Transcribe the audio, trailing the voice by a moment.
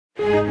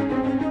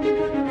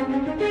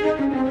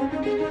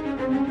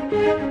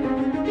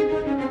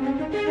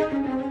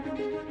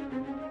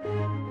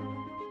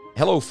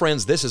Hello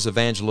friends, this is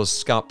Evangelist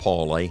Scott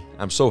Pauley.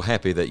 I'm so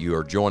happy that you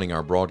are joining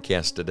our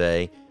broadcast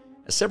today.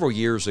 Several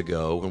years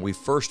ago, when we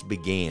first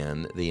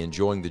began the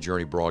Enjoying the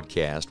Journey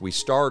broadcast, we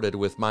started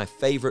with my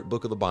favorite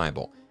book of the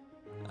Bible.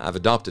 I've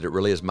adopted it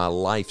really as my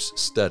life's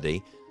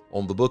study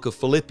on the book of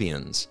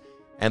Philippians.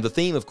 And the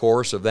theme, of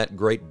course, of that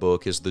great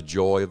book is the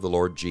joy of the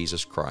Lord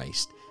Jesus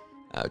Christ.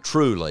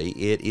 Truly,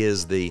 it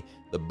is the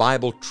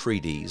Bible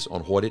treatise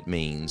on what it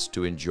means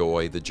to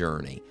enjoy the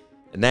journey.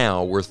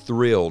 Now, we're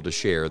thrilled to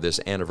share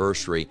this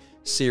anniversary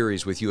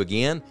series with you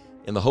again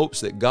in the hopes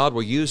that God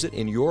will use it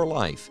in your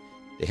life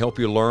to help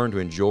you learn to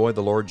enjoy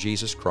the Lord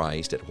Jesus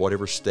Christ at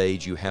whatever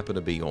stage you happen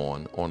to be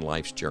on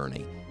life's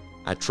journey.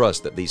 I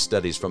trust that these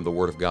studies from the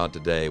Word of God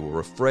today will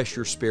refresh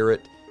your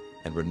spirit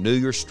and renew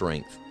your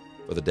strength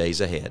for the days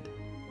ahead.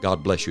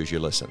 God bless you as you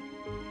listen.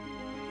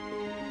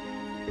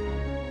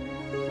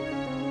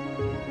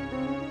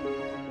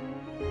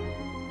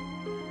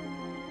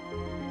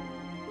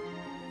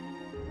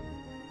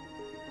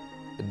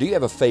 Do you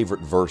have a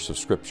favorite verse of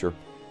Scripture?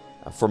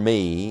 For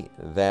me,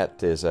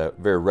 that is a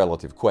very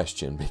relative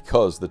question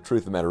because the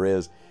truth of the matter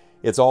is,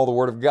 it's all the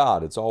Word of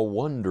God. It's all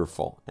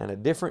wonderful. And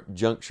at different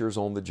junctures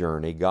on the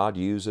journey, God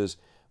uses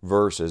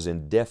verses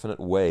in definite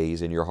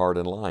ways in your heart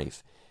and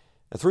life.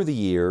 Through the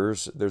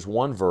years, there's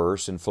one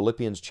verse in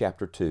Philippians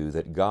chapter 2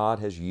 that God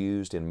has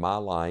used in my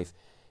life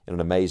in an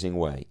amazing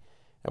way.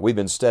 Now, we've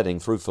been studying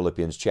through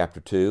Philippians chapter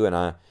 2, and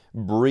I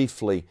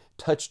briefly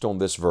touched on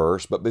this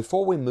verse, but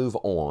before we move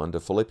on to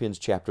Philippians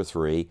chapter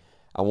 3,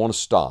 I want to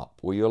stop.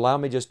 Will you allow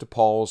me just to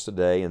pause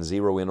today and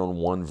zero in on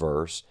one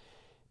verse?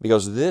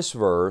 Because this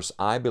verse,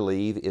 I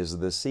believe, is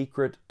the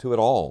secret to it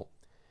all.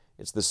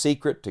 It's the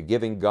secret to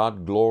giving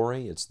God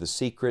glory. It's the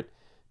secret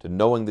to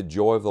knowing the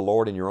joy of the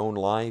Lord in your own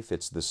life.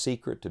 It's the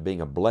secret to being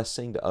a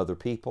blessing to other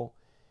people.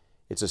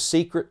 It's a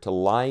secret to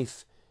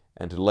life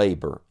and to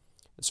labor.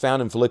 It's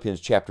found in Philippians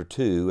chapter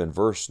 2 and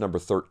verse number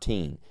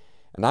 13.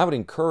 And I would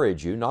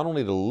encourage you not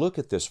only to look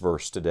at this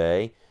verse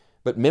today,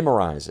 but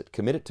memorize it,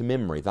 commit it to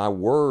memory. Thy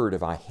word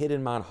have I hid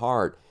in mine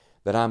heart,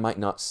 that I might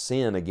not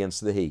sin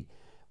against thee.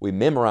 We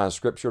memorize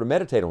Scripture to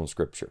meditate on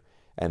Scripture,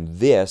 and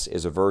this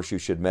is a verse you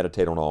should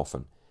meditate on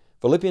often.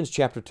 Philippians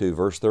chapter 2,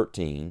 verse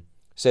 13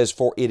 says,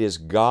 For it is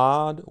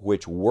God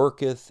which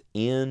worketh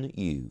in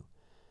you,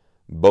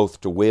 both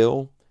to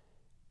will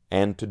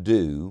and to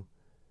do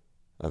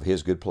of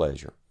His good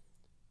pleasure.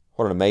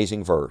 What an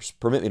amazing verse.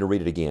 Permit me to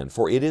read it again.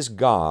 For it is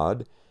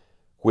God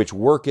which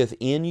worketh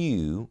in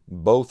you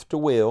both to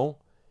will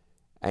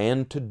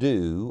and to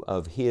do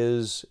of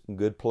His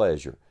good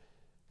pleasure.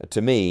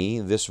 To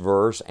me, this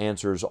verse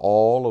answers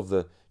all of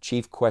the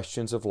chief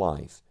questions of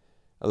life.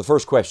 The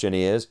first question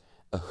is,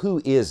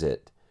 who is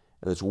it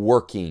that's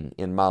working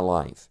in my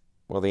life?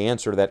 Well, the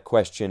answer to that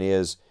question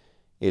is,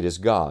 it is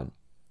God.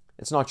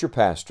 It's not your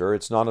pastor.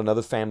 It's not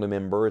another family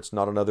member. It's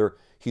not another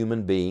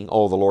human being.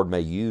 Oh, the Lord may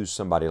use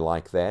somebody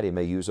like that. He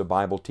may use a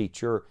Bible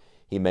teacher.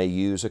 He may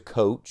use a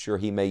coach, or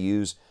He may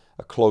use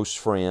a close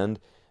friend.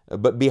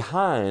 But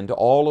behind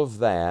all of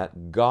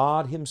that,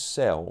 God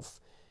Himself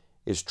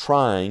is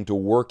trying to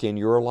work in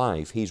your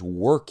life. He's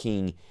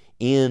working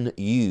in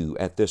you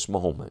at this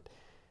moment.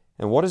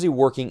 And what is He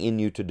working in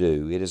you to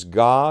do? It is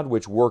God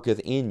which worketh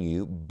in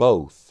you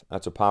both.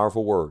 That's a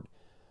powerful word.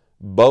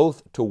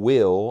 Both to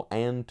will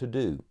and to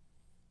do.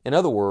 In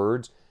other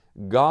words,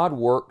 God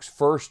works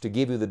first to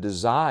give you the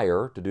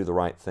desire to do the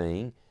right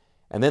thing,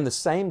 and then the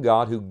same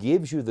God who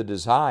gives you the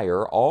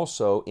desire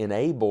also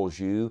enables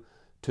you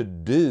to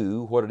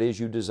do what it is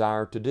you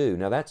desire to do.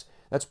 Now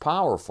that's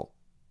powerful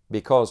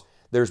because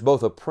there's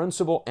both a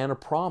principle and a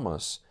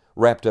promise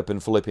wrapped up in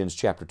Philippians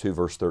chapter 2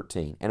 verse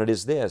 13. And it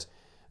is this: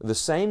 the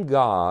same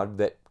God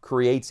that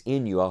creates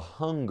in you a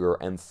hunger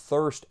and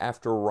thirst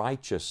after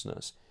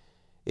righteousness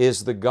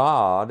is the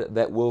God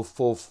that will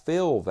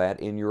fulfill that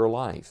in your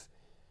life.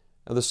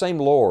 Now, the same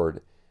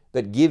Lord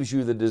that gives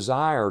you the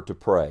desire to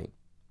pray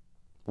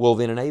will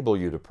then enable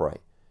you to pray.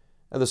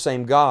 Now, the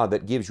same God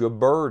that gives you a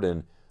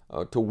burden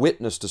to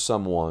witness to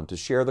someone, to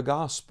share the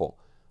gospel,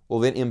 will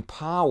then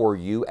empower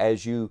you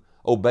as you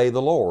obey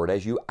the Lord,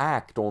 as you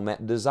act on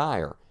that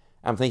desire.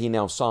 I'm thinking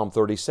now of Psalm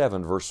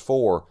 37, verse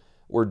 4,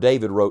 where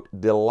David wrote,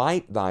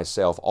 Delight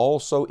thyself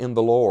also in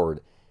the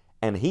Lord,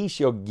 and He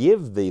shall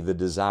give thee the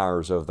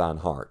desires of thine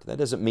heart. That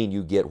doesn't mean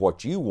you get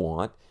what you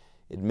want.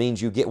 It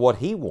means you get what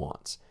He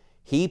wants.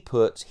 He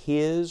puts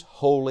His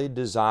holy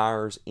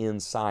desires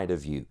inside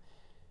of you.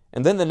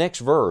 And then the next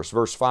verse,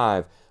 verse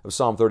 5 of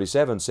Psalm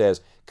 37 says,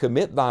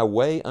 Commit thy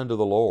way unto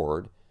the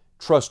Lord,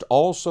 trust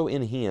also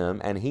in Him,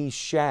 and He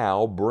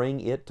shall bring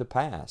it to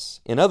pass.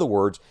 In other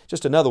words,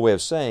 just another way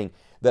of saying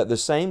that the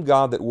same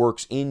God that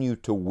works in you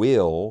to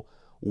will,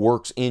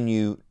 works in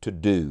you to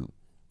do.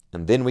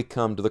 And then we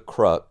come to the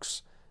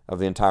crux of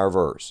the entire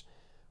verse.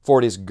 For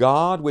it is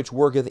God which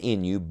worketh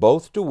in you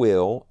both to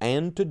will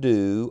and to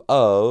do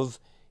of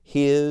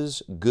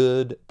His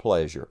good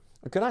pleasure.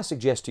 Can I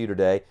suggest to you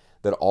today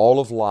that all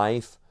of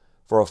life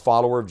for a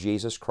follower of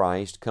Jesus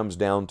Christ comes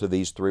down to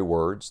these three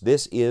words?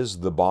 This is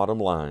the bottom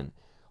line.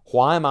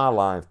 Why am I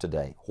alive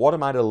today? What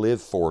am I to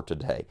live for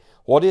today?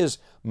 What is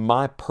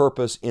my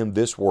purpose in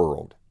this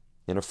world?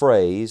 In a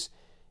phrase,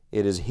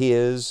 it is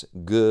His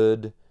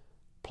good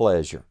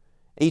pleasure.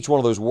 Each one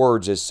of those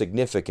words is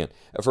significant.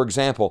 For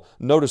example,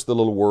 notice the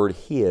little word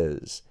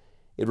His.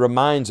 It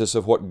reminds us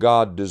of what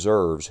God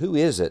deserves. Who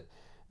is it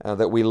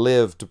that we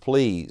live to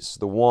please?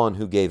 The one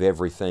who gave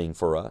everything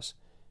for us.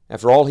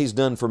 After all He's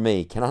done for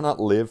me, can I not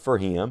live for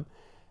Him?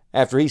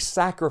 After He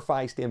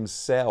sacrificed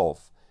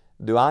Himself,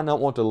 do I not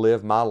want to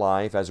live my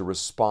life as a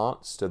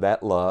response to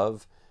that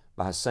love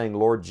by saying,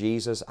 Lord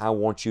Jesus, I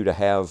want You to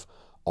have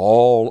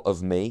all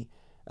of me?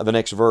 The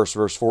next verse,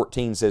 verse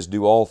 14, says,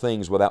 do all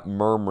things without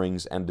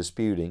murmurings and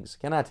disputings.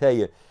 Can I tell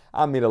you,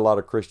 I meet a lot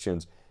of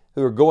Christians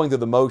who are going through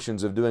the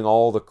motions of doing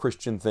all the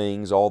Christian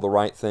things, all the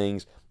right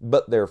things,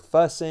 but they're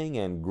fussing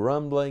and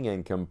grumbling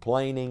and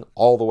complaining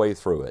all the way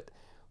through it.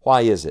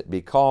 Why is it?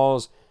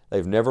 Because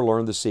they've never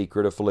learned the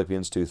secret of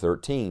Philippians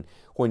 2:13.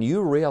 When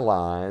you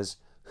realize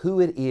who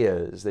it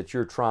is that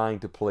you're trying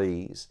to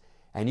please,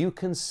 and you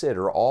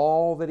consider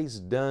all that He's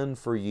done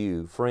for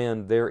you,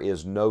 friend, there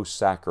is no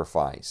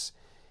sacrifice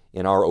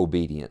in our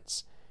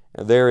obedience.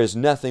 There is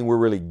nothing we're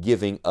really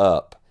giving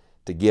up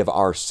to give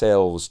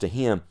ourselves to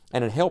Him,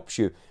 and it helps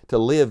you to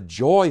live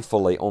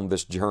joyfully on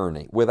this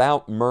journey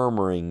without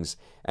murmurings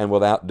and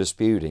without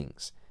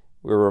disputings.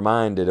 We're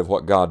reminded of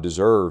what God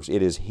deserves.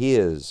 It is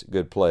His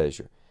good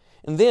pleasure.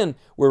 And then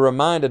we're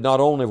reminded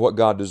not only of what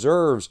God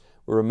deserves,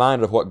 we're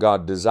reminded of what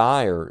God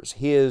desires,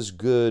 His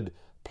good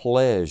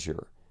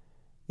pleasure.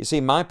 You see,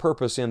 my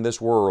purpose in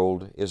this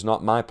world is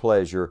not my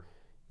pleasure,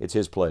 it's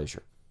His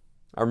pleasure.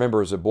 I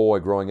remember as a boy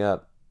growing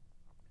up,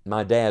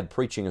 my dad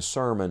preaching a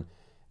sermon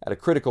at a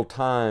critical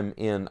time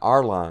in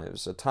our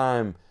lives, a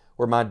time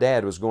where my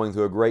dad was going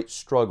through a great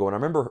struggle. And I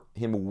remember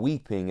him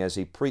weeping as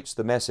he preached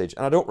the message.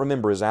 And I don't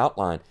remember his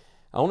outline.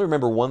 I only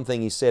remember one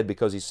thing he said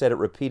because he said it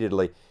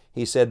repeatedly.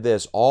 He said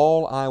this,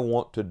 all I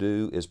want to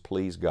do is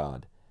please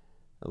God.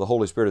 The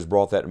Holy Spirit has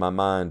brought that in my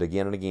mind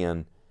again and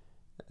again.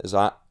 As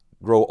I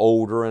grow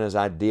older and as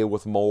I deal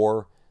with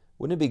more,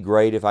 wouldn't it be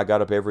great if I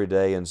got up every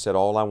day and said,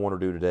 all I want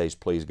to do today is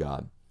please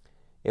God?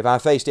 If I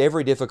faced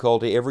every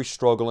difficulty, every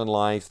struggle in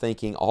life,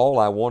 thinking all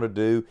I want to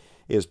do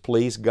is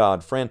please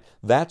God, friend,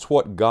 that's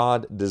what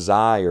God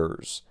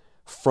desires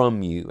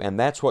from you, and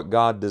that's what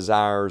God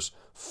desires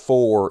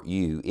for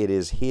you. It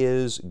is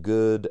His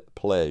good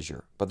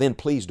pleasure. But then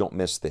please don't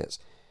miss this.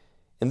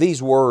 In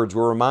these words,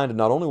 we're reminded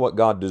not only what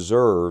God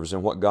deserves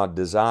and what God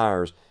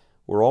desires,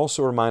 we're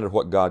also reminded of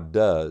what God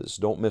does.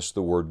 Don't miss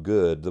the word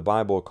good. The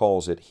Bible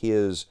calls it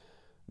His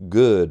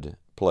good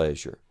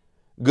pleasure.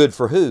 Good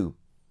for who?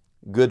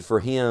 Good for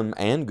Him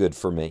and good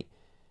for me.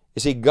 You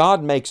see,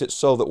 God makes it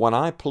so that when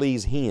I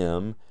please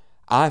Him,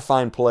 I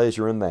find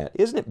pleasure in that.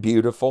 Isn't it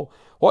beautiful?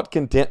 What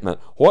contentment,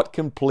 what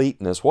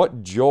completeness,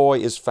 what joy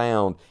is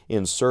found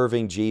in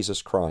serving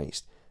Jesus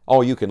Christ.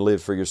 Oh, you can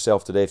live for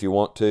yourself today if you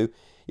want to.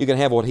 You can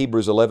have what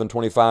Hebrews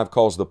 11:25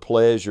 calls the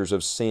pleasures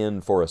of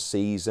sin for a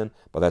season,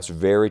 but that's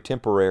very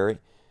temporary.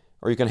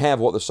 Or you can have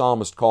what the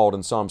psalmist called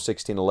in Psalm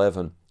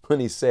 16:11 when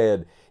he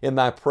said, in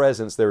Thy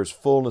presence there is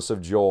fullness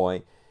of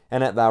joy,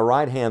 and at Thy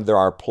right hand there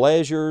are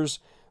pleasures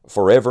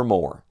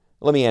forevermore.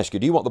 Let me ask you,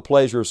 do you want the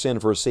pleasure of sin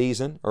for a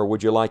season, or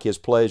would you like His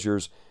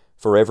pleasures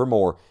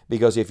forevermore?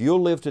 Because if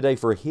you'll live today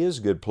for His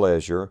good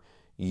pleasure,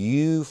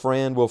 you,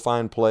 friend, will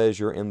find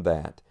pleasure in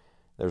that.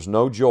 There's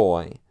no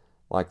joy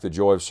like the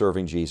joy of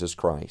serving Jesus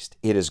Christ.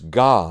 It is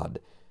God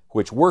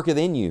which worketh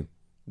in you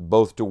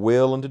both to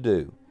will and to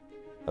do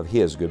of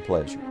His good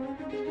pleasure.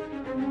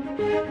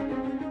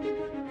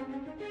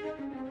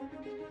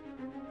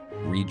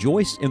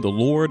 Rejoice in the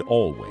Lord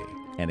always,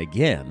 and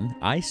again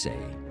I say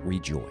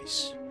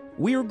rejoice.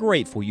 We are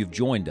grateful you've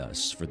joined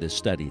us for this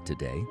study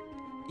today.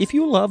 If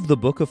you love the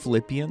book of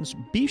Philippians,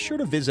 be sure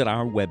to visit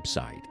our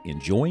website,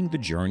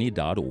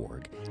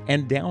 enjoyingthejourney.org,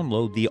 and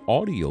download the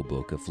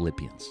audiobook of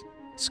Philippians.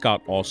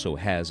 Scott also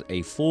has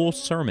a full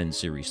sermon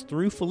series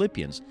through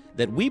Philippians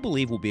that we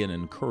believe will be an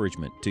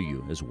encouragement to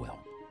you as well.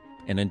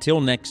 And until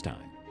next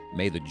time,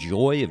 may the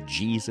joy of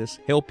Jesus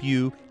help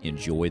you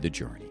enjoy the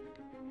journey.